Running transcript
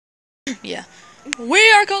Yeah.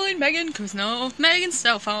 We are calling Megan because no Megan's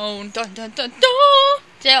cell phone. Dun dun dun dun.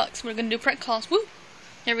 It's Alex. We're gonna do prank calls. Woo!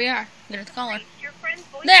 Here we are. I'm gonna call her.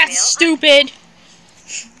 That's stupid.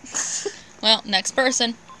 Well, next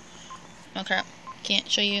person. Oh crap! Can't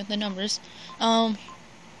show you the numbers. Okay,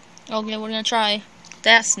 we're gonna try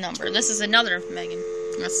this number. This is another Megan.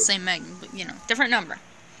 That's the same Megan, but you know, different number.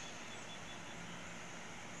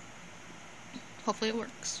 Hopefully it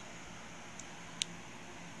works.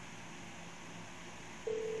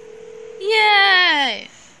 Yay!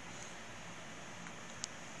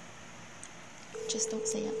 Just don't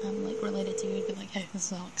say I'm like related to you. You'd be like, hey,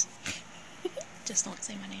 this is Alex. Just don't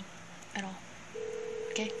say my name at all.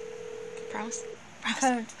 Okay? Promise? Promise?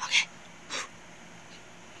 Okay.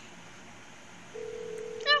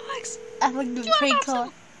 Alex! I like the prank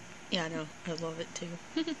call. Yeah, I know. I love it too.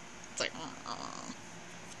 It's like,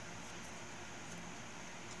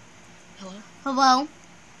 Hello? Hello?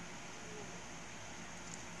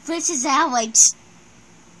 This is Alex.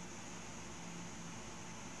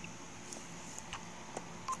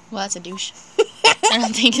 Well, that's a douche. I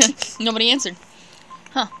don't think nobody answered.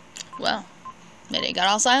 Huh. Well, they got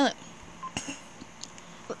all silent.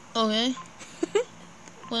 Okay.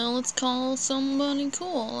 Well, let's call somebody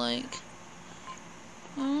cool. Like,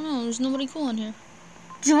 I don't know. There's nobody cool in here.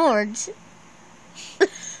 George.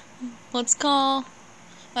 Let's call.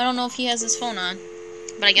 I don't know if he has his phone on,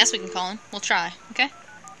 but I guess we can call him. We'll try. Okay?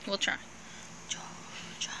 We'll try.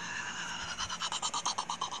 George.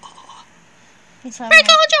 Prank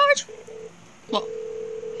call, George. Well,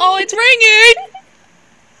 oh, it's ringing.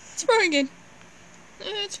 It's ringing.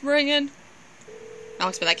 It's ringing.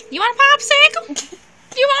 Alex be like, you want a popsicle?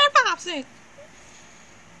 You want a popsicle?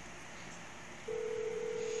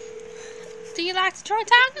 Do you like Detroit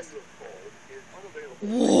Tigers?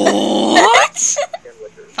 What?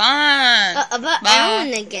 Fine. About Bye.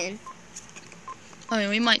 Alan again. Oh, yeah,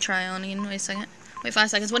 we might try Alan again. Wait a second. Wait 5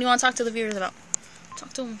 seconds. What do you want to talk to the viewers about?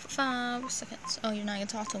 Talk to them for 5 seconds. Oh, you're not going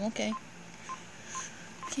to talk to them. Okay.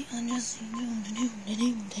 Okay, I'm just...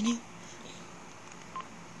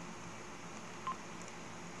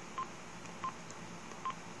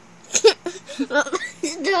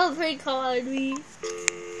 Don't prank call on me.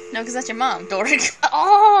 No, because that's your mom, dork.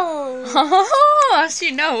 Oh!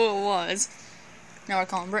 She know who it was. Now we're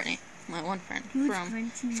calling Brittany, my one friend Who's from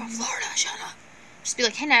Brittany? Florida. Shut up. Just be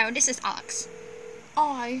like, hello, this is Alex.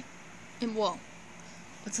 I am whoa.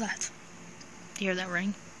 What's that? You hear that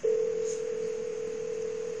ring?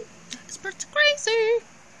 That's pretty crazy.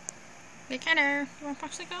 Big hello. You want a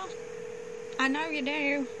popsicle? I know you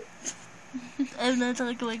do. I'm not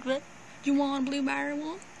talking like that. You want a blueberry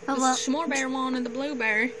one? Hello? There's a s'moreberry one and the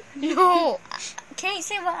blueberry. No. Can you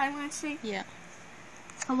say what I want to say? Yeah.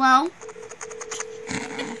 Hello?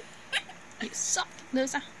 You suck,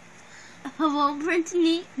 loser. Hello,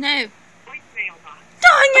 Brittany? No. Dang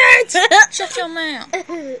it! Shut your mouth.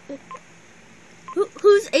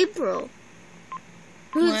 Who's April?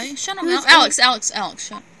 Wait, shut up. who's Alex,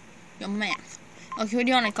 shut your mouth. Okay, who do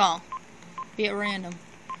you want to call? Be at random.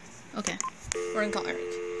 Okay, we're gonna call Eric.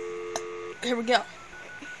 Here we go.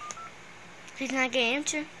 He's not gonna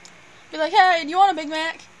answer. Be like, hey, do you want a Big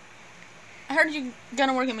Mac? I heard you're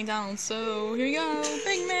gonna work at McDonald's, so here you go.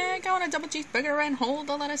 Big Mac, I want a double cheeseburger and hold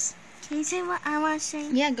the lettuce. Can you say what I want to say?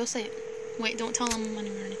 Yeah, go say it. Wait, don't tell them my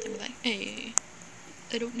name or anything. Be like, hey,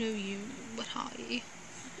 I don't know you, but hi.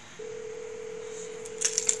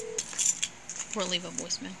 Or leave a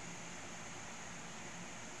voicemail.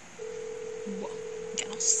 Whoa, got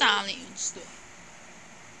all silent and stuff.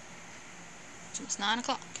 It's almost 9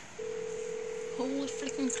 o'clock. Holy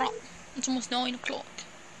freaking crap. It's almost 9 o'clock.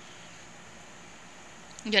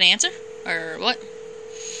 You gonna answer? Or what?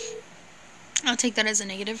 I'll take that as a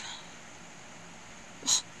negative.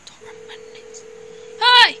 Oh, don't run my names.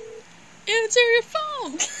 Hi! Answer your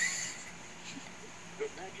phone!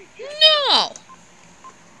 No!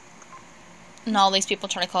 And all these people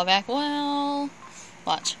try to call back. Well,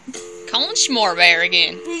 watch. Calling Schmorbear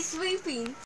again. He's sleeping.